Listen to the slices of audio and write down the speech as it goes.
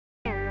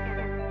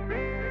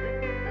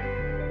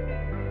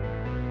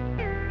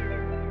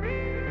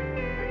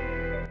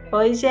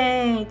Oi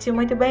gente,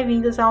 muito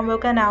bem-vindos ao meu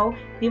canal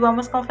e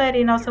vamos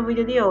conferir nosso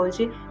vídeo de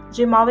hoje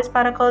de móveis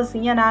para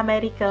cozinha na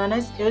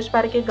Americanas. Eu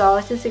espero que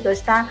goste, se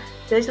gostar,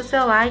 deixe o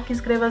seu like,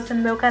 inscreva-se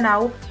no meu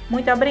canal.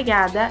 Muito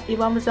obrigada e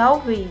vamos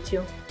ao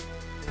vídeo.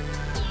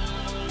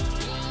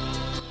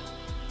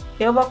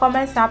 Eu vou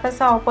começar,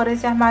 pessoal, por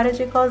esse armário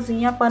de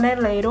cozinha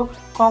paneleiro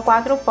com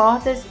 4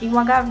 portas e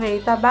uma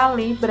gaveta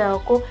bali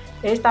branco.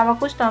 Ele estava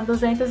custando R$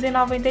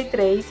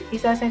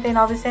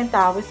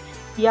 293,69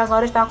 e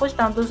agora está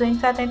custando R$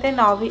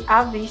 279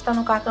 à vista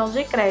no cartão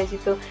de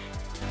crédito.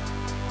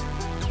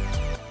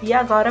 E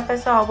agora,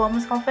 pessoal,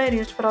 vamos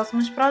conferir os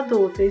próximos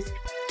produtos.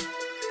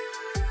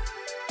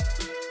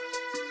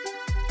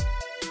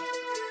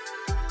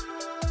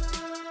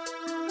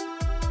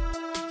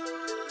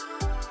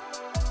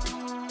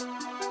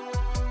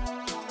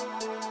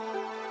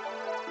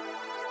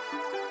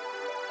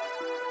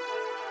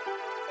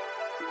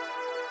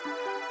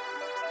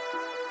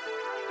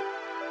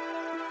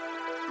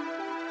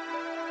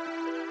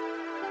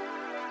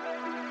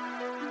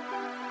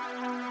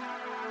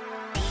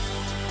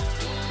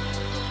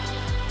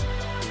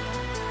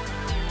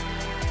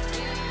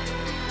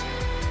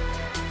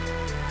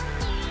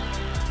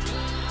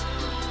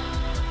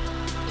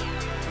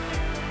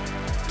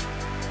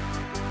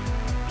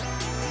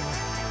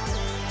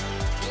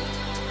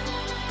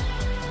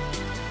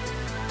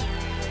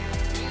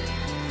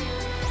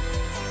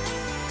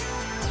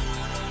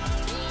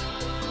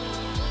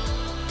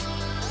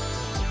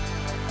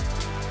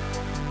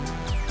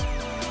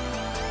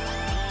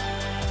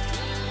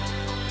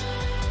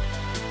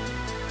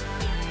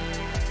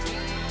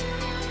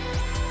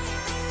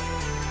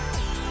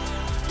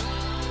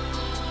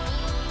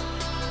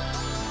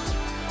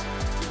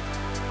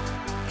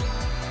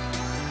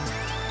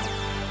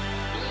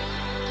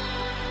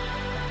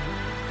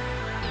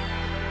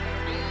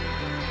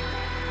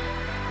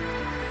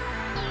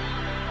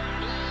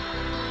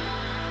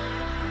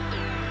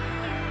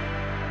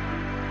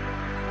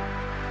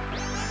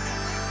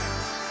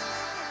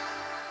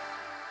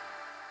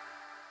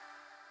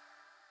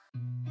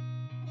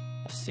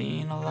 I've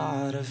seen a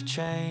lot of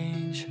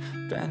change,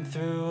 been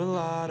through a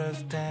lot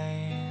of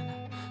pain.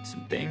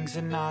 Some things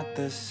are not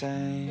the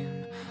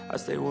same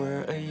as they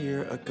were a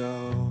year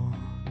ago,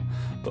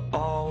 but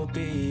all will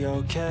be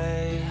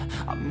okay.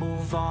 I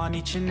move on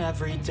each and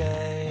every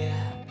day.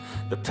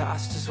 The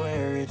past is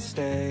where it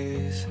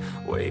stays,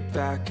 way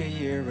back a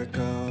year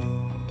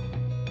ago.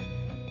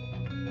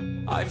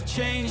 I've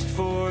changed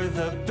for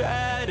the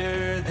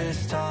better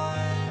this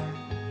time.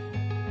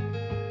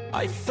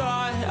 I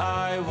thought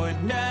I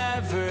would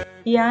never.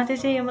 E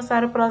antes de irmos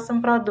para o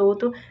próximo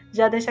produto,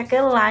 já deixa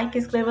aquele like,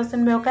 inscreva-se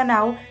no meu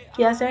canal,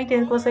 que assim eu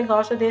entendo que você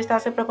gosta de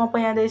estar sempre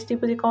acompanhando esse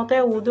tipo de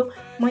conteúdo.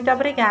 Muito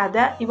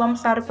obrigada e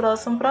vamos para o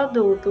próximo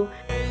produto.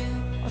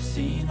 I've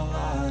seen a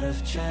lot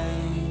of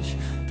change,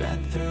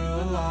 been through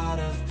a lot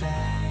of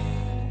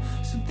pain.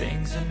 Some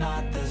things are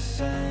not the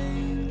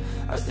same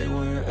as they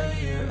were a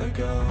year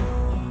ago,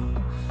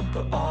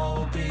 but all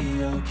will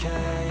be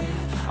okay.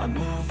 I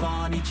move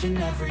on each and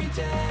every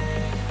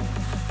day.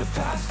 The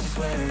past is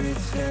where it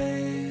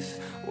stays,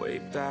 way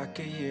back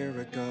a year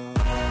ago.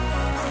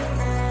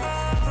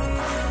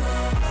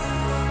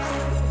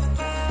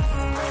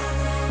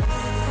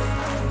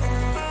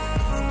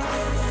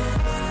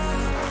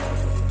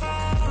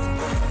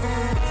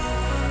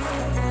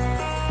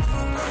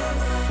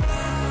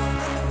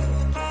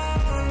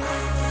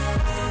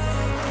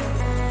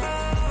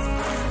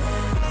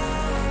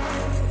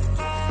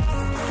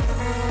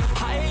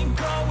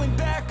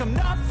 I'm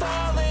not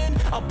falling,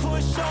 I'll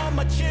push all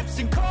my chips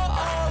and call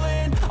all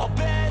in. I'll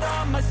bet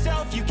on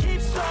myself, you keep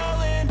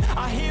stalling.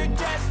 I hear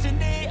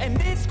destiny and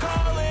it's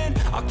calling.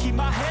 I'll keep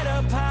my head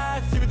up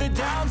high through the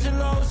downs and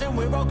lows, and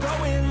we're all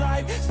going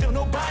live. Still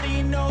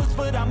nobody knows,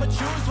 but I'ma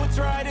choose what's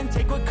right and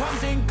take what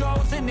comes and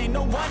goes. And ain't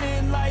no one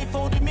in life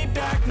holding me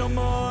back no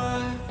more.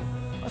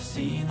 I've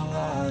seen a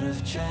lot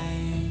of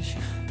change,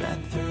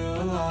 been through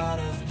a lot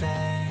of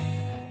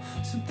pain.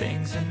 Some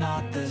things are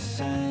not the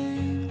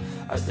same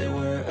as they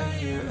were a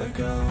year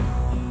ago,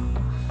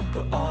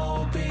 but all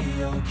will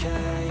be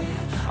okay.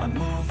 I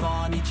move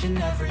on each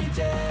and every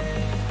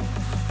day.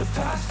 The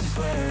past is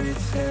where it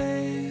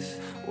stays,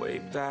 way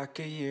back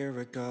a year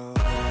ago.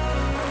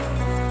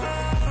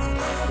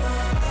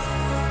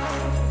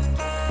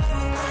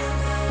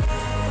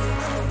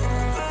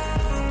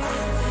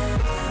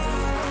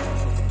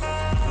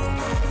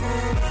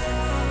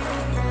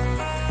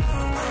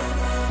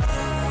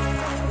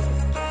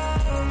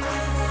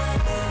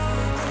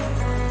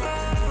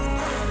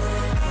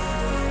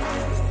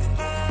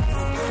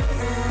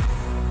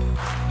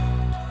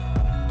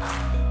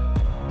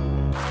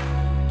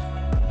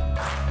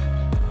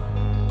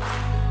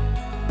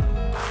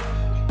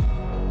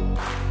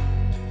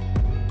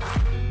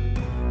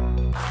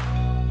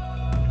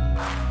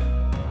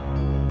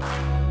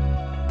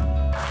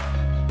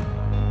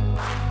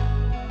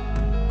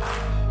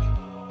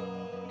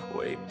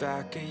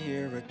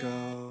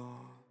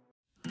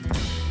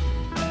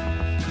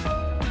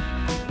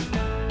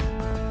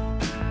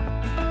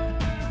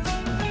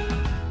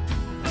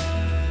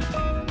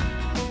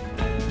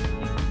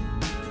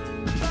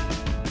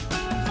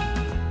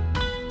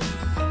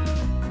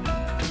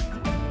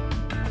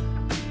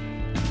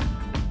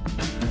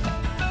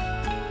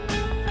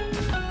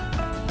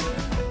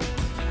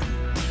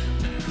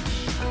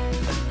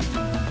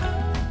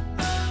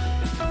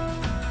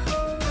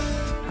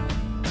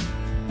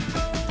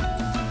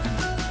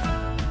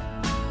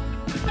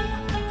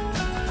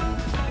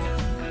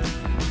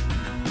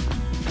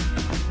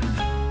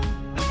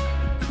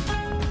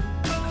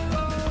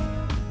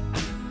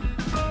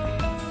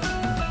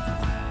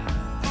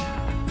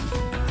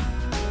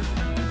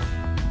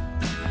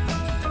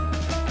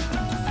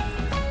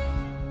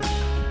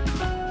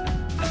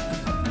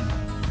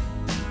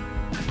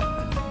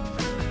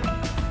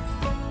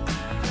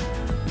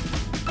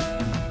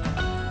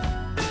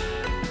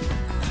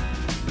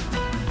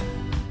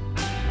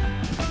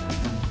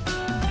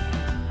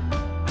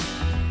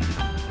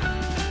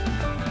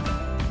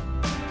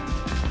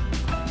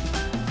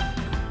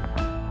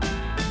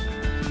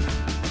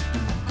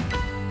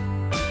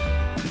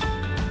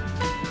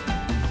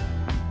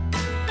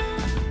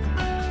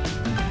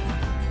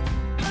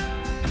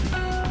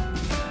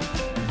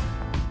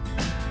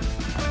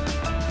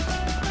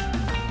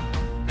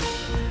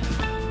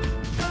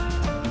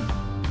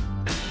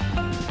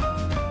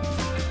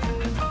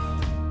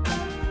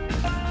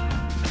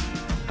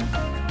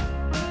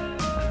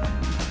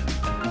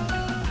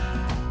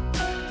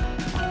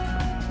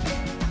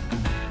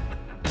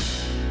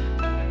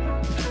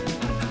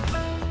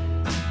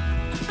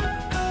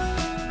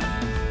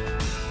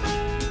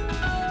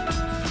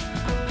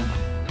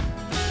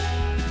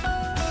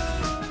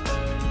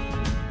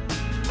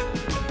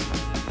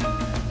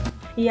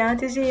 E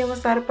antes de irmos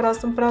para o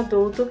próximo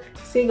produto,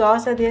 se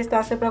gosta de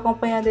estar sempre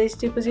acompanhando esse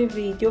tipo de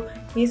vídeo,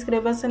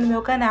 inscreva-se no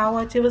meu canal,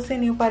 ative o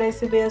sininho para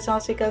receber as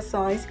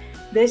notificações,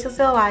 deixe o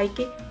seu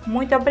like.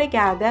 Muito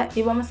obrigada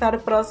e vamos para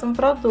o próximo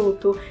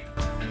produto.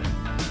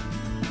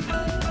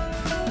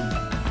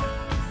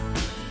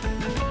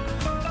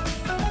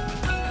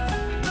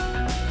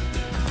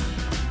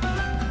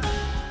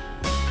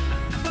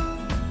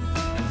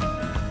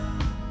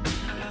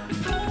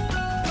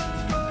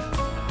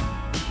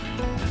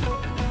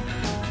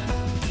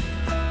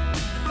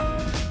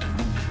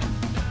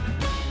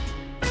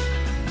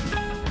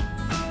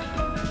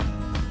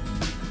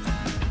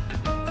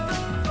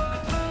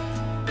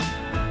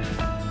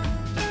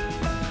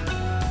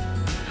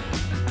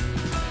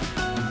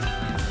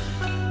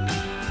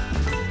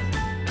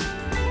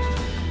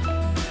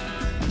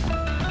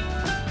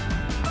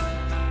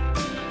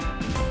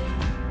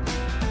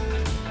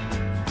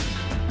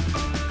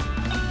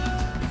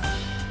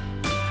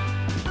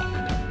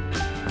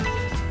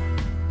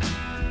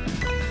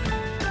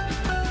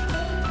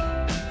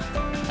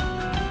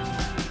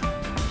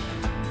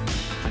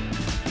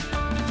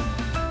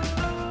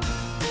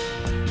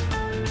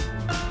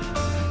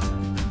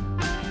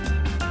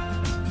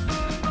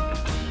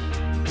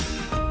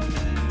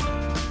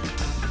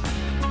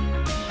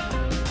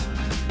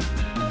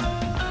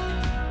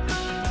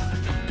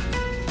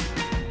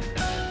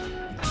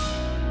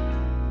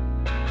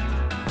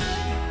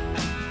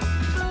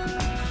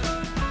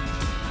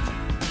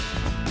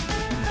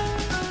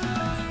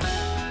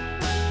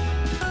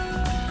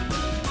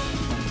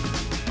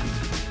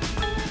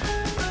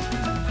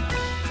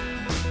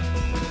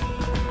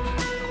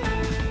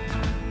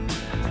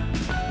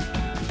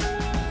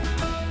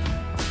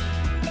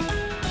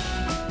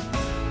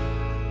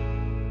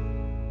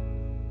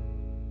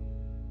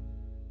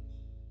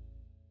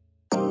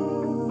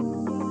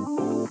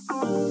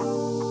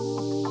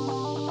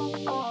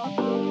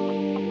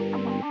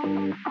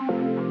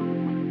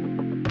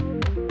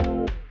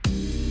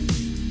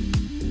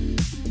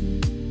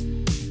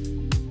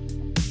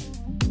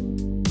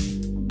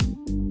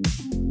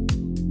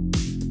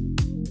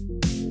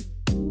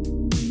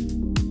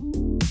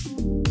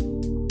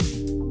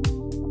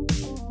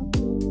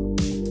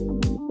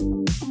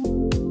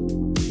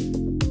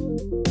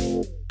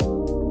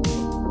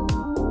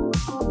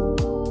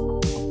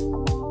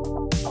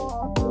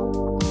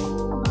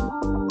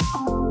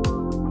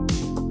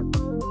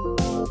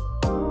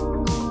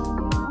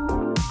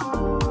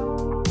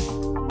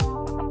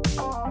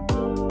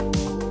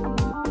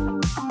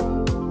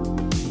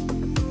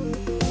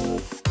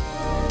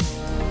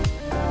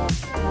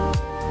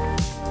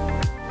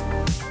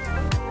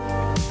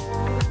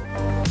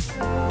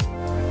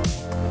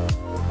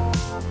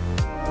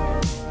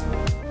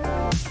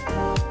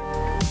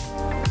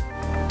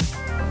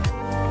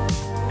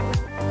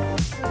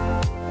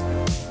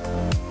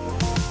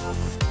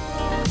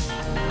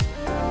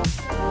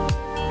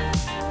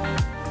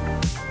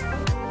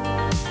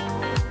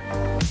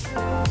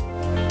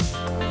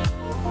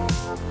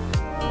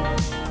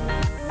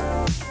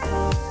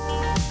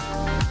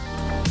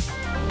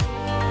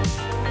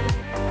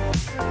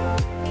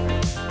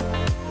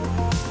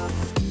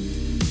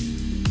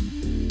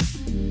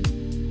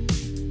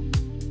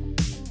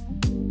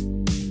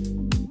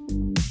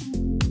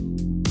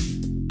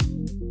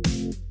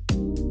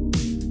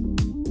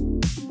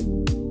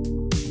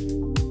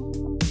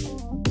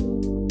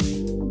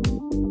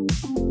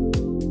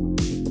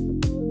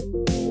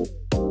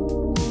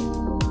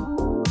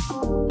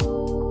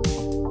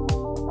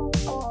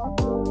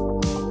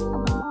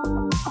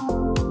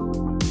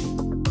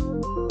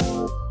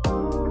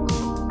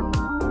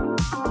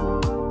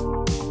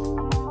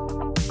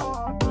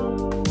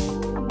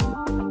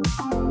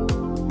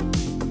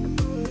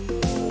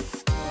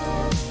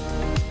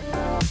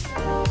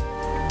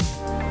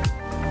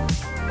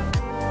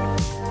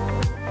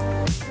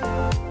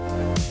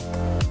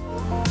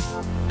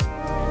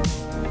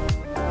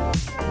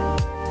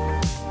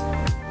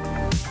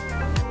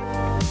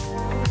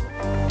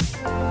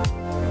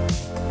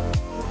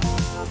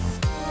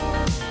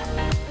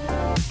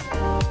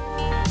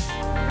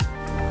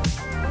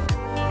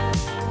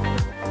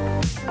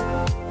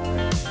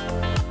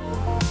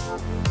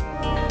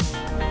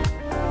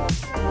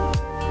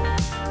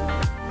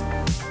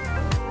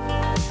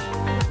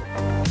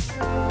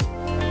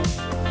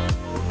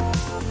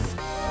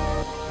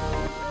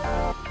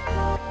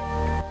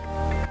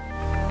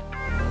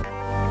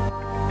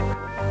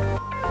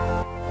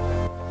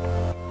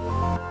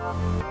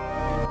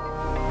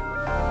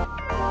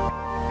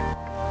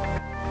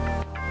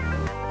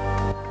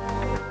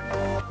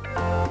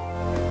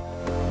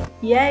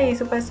 E é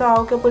isso,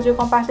 pessoal, que eu pude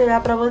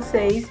compartilhar para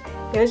vocês.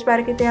 Eu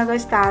espero que tenha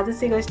gostado.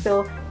 Se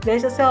gostou,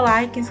 deixa seu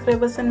like,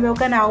 inscreva-se no meu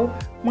canal.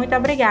 Muito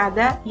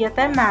obrigada e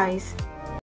até mais!